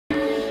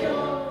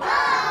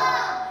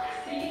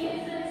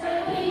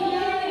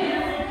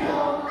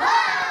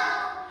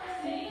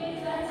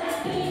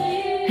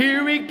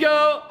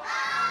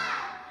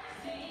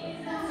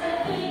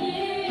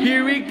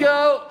you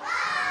go.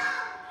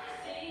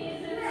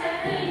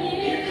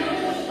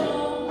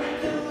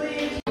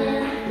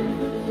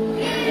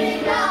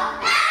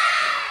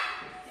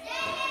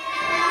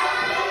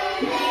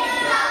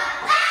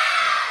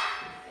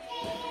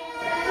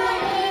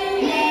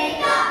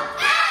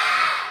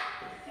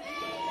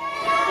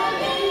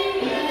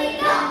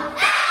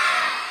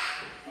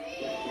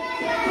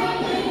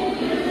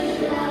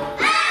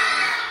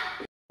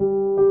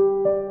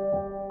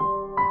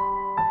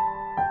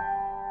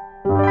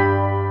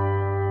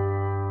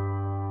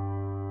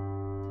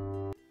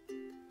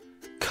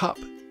 Cup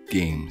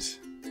games.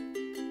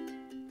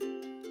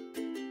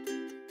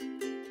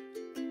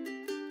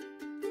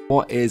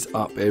 What is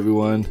up,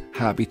 everyone?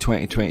 Happy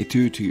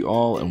 2022 to you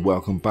all, and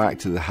welcome back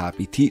to the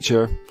Happy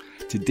Teacher.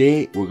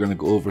 Today we're going to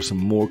go over some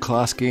more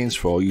class games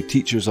for all you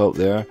teachers out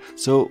there.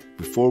 So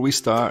before we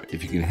start,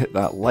 if you can hit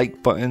that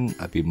like button,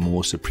 I'd be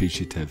most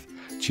appreciative.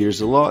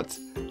 Cheers a lot.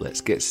 Let's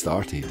get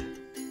started.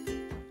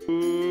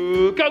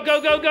 Go, go,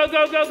 go, go, go,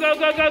 go, go,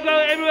 go, go, go,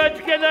 everyone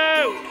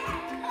together!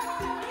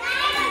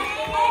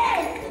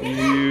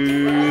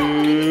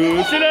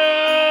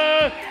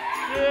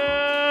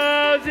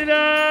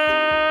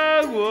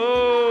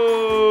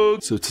 Whoa.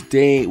 So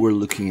today we're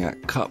looking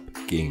at cup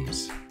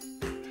games.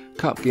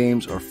 Cup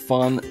games are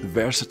fun,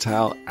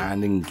 versatile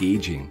and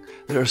engaging.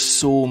 There are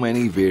so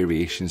many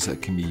variations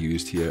that can be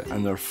used here,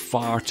 and there are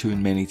far too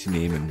many to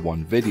name in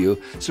one video,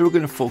 so we're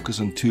going to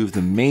focus on two of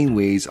the main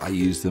ways I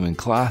use them in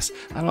class,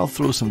 and I'll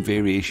throw some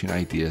variation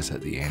ideas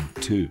at the end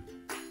too.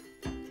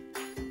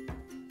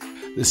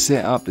 The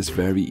setup is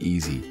very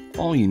easy.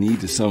 All you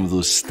need is some of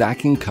those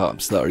stacking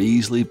cups that are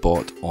easily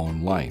bought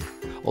online.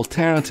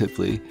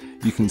 Alternatively,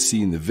 you can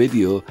see in the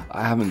video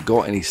I haven't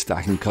got any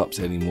stacking cups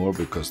anymore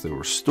because they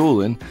were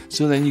stolen,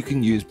 so then you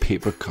can use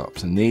paper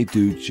cups and they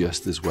do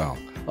just as well,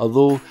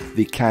 although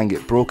they can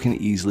get broken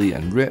easily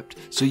and ripped,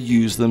 so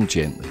use them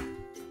gently.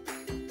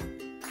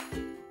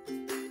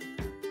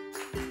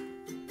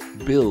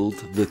 Build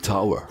the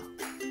tower.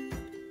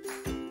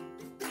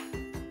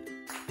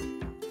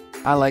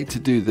 I like to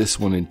do this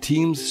one in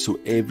teams so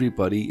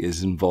everybody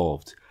is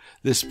involved.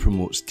 This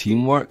promotes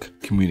teamwork,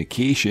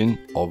 communication,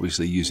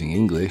 obviously using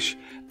English,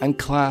 and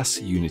class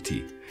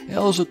unity. It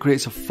also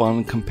creates a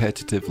fun,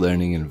 competitive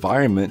learning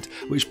environment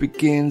which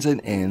begins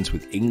and ends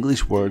with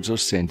English words or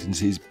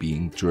sentences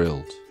being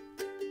drilled.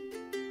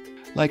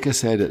 Like I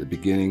said at the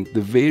beginning,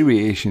 the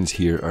variations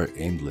here are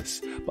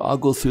endless, but I'll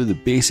go through the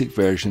basic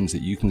versions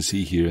that you can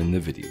see here in the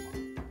video.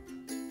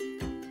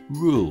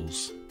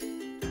 Rules.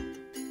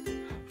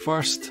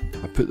 First,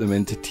 I put them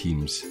into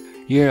teams.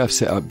 Here I've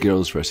set up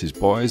girls versus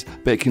boys,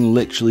 but it can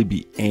literally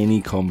be any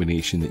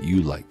combination that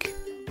you like.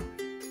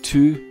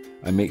 2,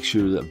 I make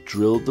sure that I've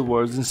drilled the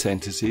words and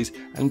sentences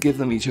and give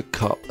them each a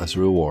cup as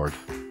a reward.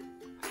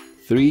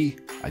 3,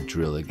 I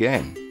drill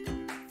again.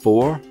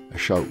 4, I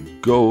shout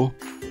go.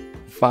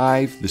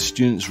 5, the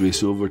students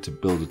race over to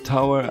build a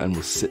tower and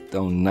will sit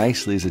down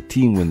nicely as a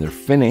team when they're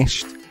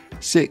finished.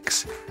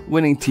 6,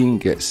 winning team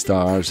gets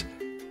stars.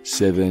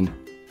 7,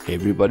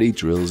 everybody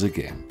drills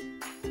again.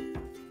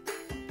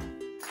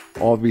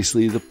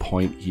 Obviously the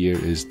point here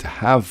is to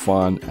have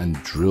fun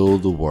and drill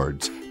the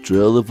words,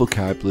 drill the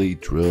vocabulary,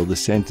 drill the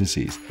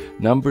sentences.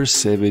 Number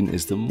 7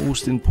 is the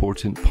most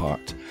important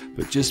part,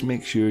 but just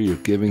make sure you're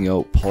giving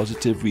out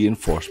positive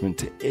reinforcement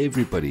to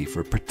everybody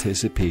for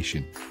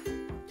participation.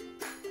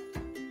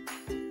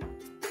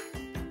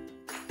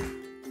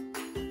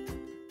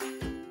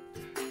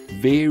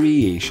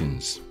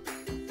 Variations.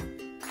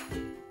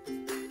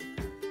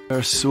 There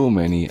are so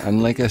many,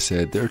 and like I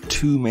said, there are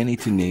too many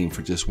to name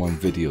for just one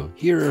video.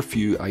 Here are a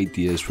few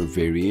ideas for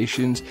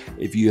variations.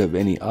 If you have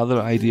any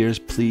other ideas,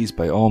 please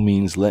by all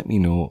means let me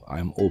know.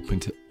 I'm open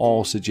to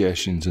all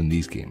suggestions in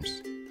these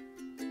games.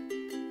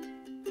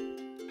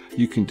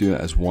 You can do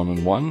it as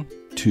 1-on-1,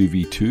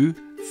 2v2,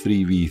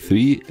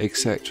 3v3,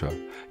 etc.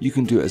 You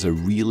can do it as a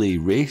relay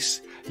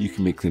race. You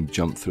can make them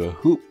jump through a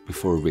hoop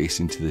before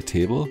racing to the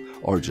table,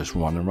 or just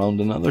run around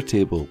another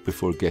table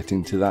before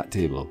getting to that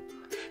table.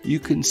 You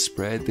can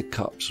spread the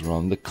cups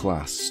around the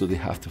class so they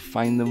have to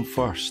find them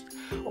first,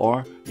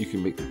 or you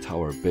can make the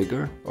tower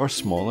bigger or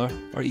smaller,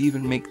 or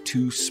even make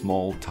 2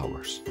 small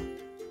towers.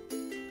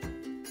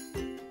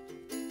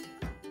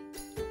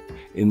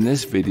 In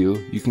this video,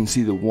 you can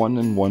see the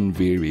 1-on-1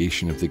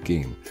 variation of the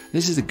game.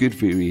 This is a good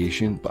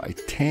variation, but I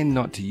tend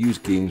not to use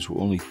games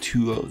where only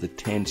 2 out of the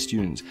 10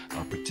 students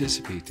are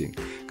participating,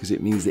 because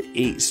it means that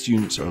 8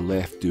 students are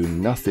left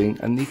doing nothing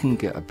and they can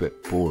get a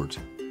bit bored.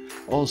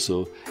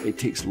 Also, it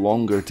takes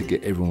longer to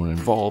get everyone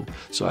involved,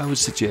 so I would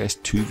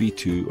suggest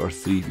 2v2 or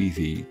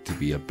 3v3 to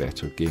be a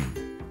better game.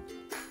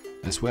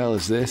 As well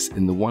as this,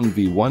 in the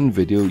 1v1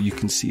 video you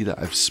can see that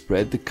I've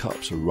spread the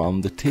cups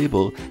around the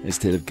table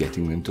instead of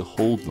getting them to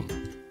hold them.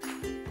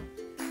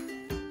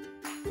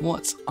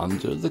 What's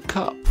under the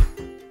cup?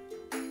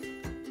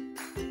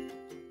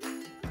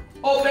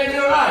 Open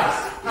your eyes!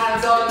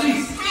 Hands on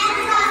knees!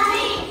 Hands on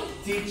knees!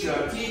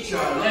 Teacher, teacher,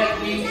 let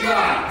me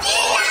try!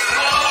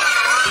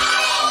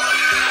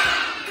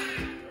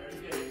 Very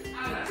good.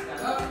 Anna,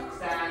 stand up,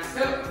 stand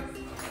still.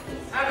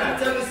 Anna,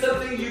 tell me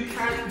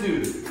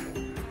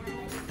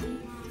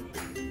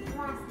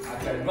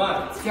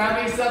Run.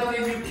 Tell me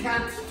something you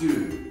can't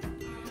do.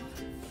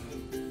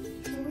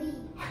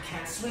 I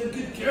can't swim.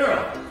 Good girl.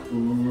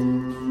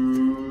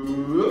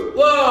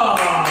 Whoa!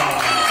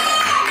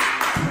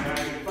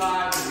 Very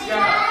fine. Good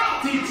girl.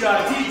 Teacher,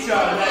 teacher,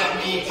 let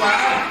me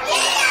try.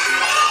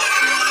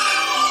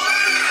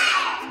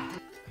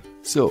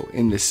 So,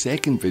 in the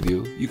second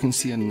video, you can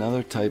see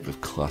another type of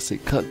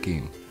classic cut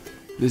game.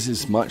 This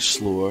is much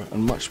slower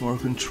and much more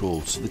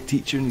controlled, so the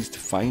teacher needs to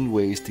find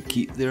ways to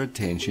keep their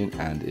attention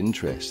and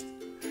interest.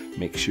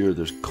 Make sure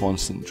there's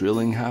constant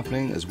drilling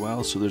happening as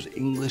well, so there's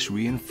English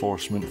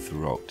reinforcement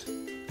throughout.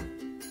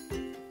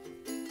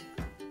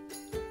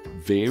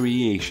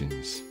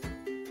 Variations.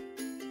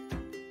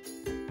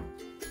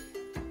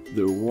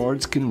 The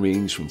rewards can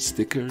range from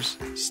stickers,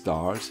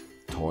 stars,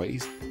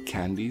 toys,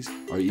 candies,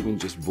 or even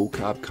just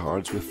vocab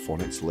cards with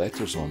phonics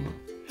letters on them.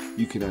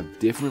 You can have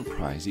different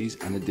prizes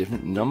and a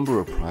different number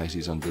of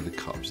prizes under the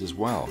cups as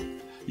well.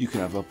 You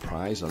can have a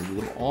prize under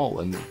them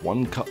all and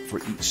one cup for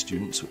each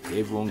student so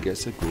everyone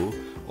gets a go,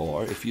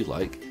 or if you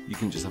like, you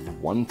can just have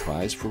one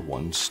prize for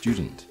one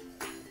student.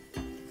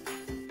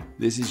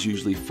 This is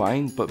usually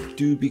fine, but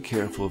do be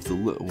careful of the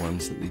little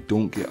ones that they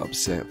don't get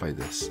upset by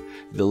this.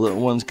 The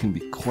little ones can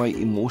be quite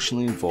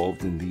emotionally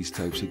involved in these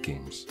types of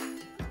games.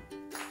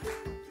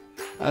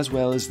 As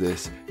well as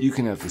this, you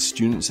can have the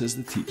students as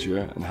the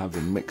teacher and have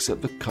them mix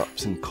up the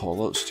cups and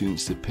call out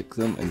students to pick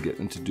them and get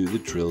them to do the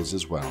drills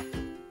as well.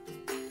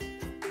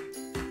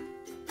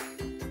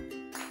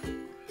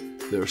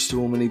 There are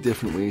so many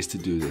different ways to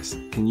do this.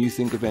 Can you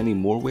think of any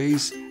more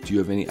ways? Do you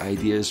have any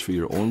ideas for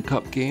your own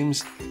cup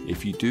games?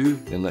 If you do,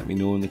 then let me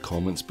know in the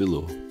comments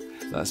below.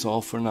 That's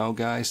all for now,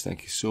 guys.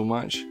 Thank you so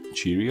much.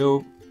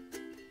 Cheerio!